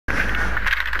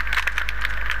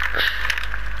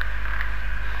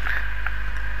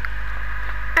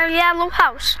a yellow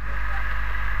house.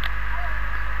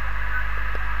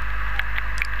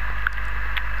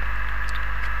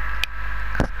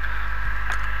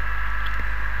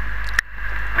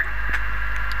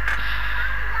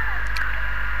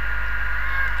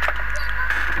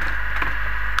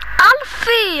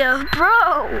 Alfie,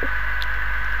 bro.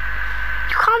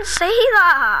 You can't say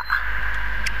that.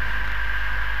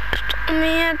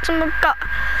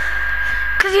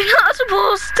 Because you're not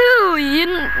supposed to.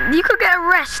 You could get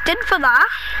arrested for that.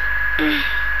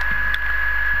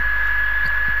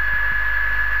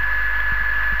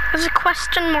 There's a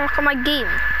question mark on my game.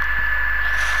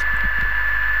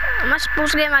 Am I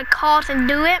supposed to get my card and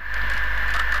do it?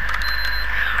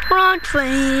 Right,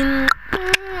 fine.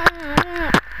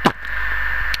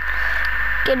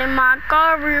 Get in my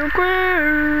car real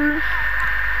quick.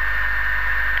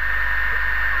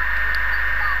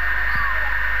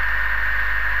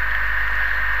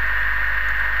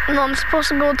 No, I'm supposed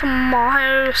to go to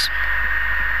my house.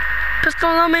 Pistol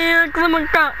on me, cause I'm a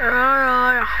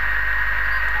car.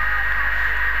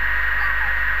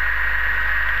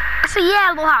 It's a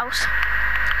yellow house.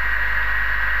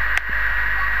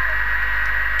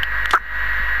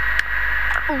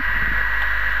 Oh.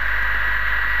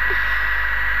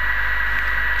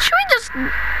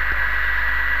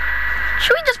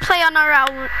 Should we just play on our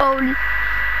own?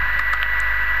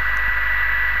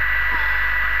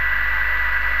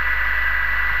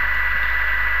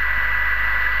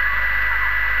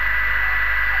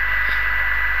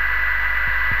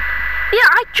 Yeah,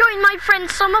 I joined my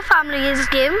friend Summer Family's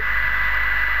game.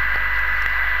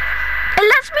 It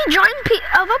lets me join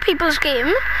other people's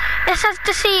game. It says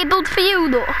disabled for you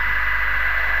though.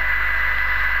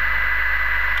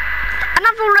 And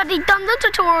I've already done the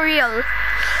tutorial.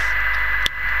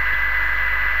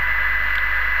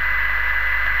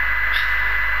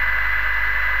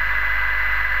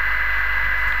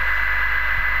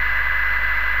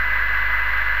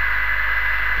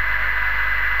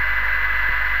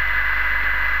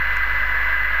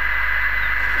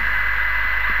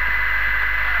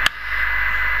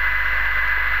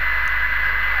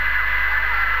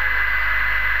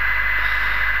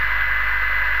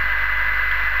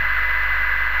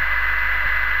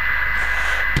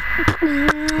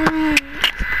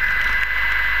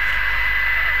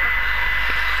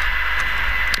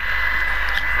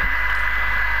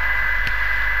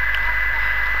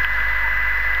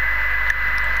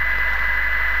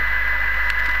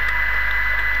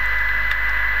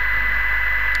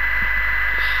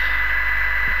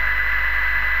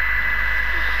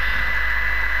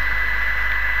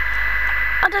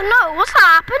 I don't know, what's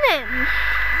happening?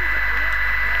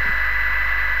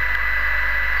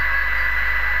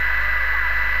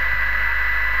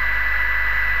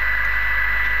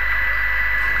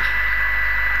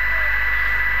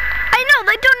 I know,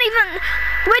 they don't even,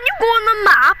 when you go on the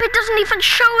map, it doesn't even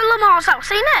show Lamar's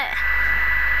house, ain't it?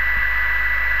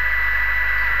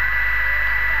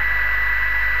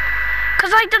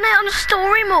 Because I done it on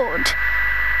story mode.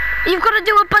 You've got to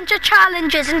do a bunch of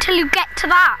challenges until you get to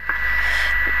that.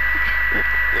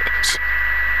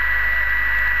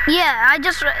 Yeah, I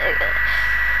just...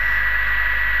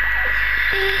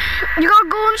 You gotta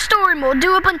go on story mode,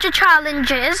 do a bunch of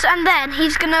challenges, and then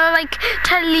he's gonna like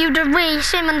tell you to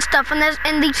race him and stuff, and there's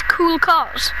in these cool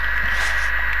cars.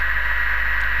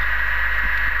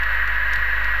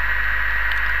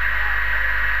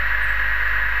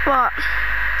 What?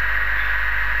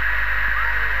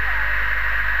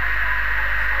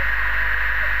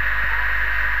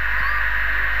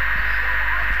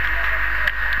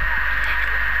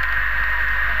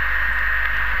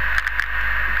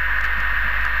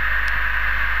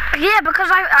 Yeah, because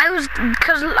I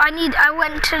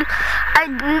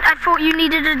thought you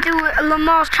needed to do a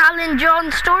Lamar's challenge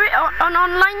on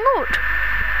online mode.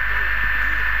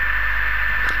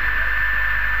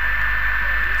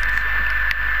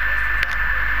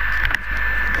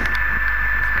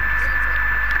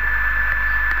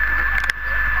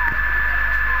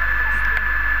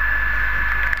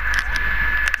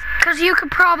 Because you could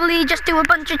probably just do a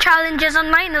bunch of challenges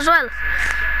online as well.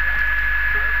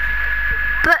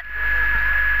 But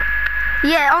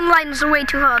yeah, online is way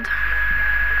too hard.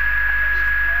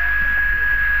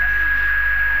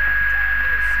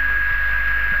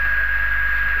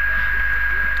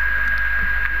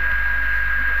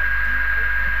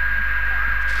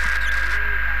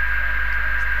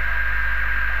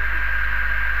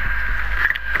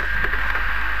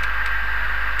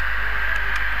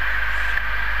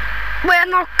 Wait,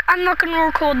 I'm not gonna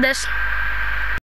record this.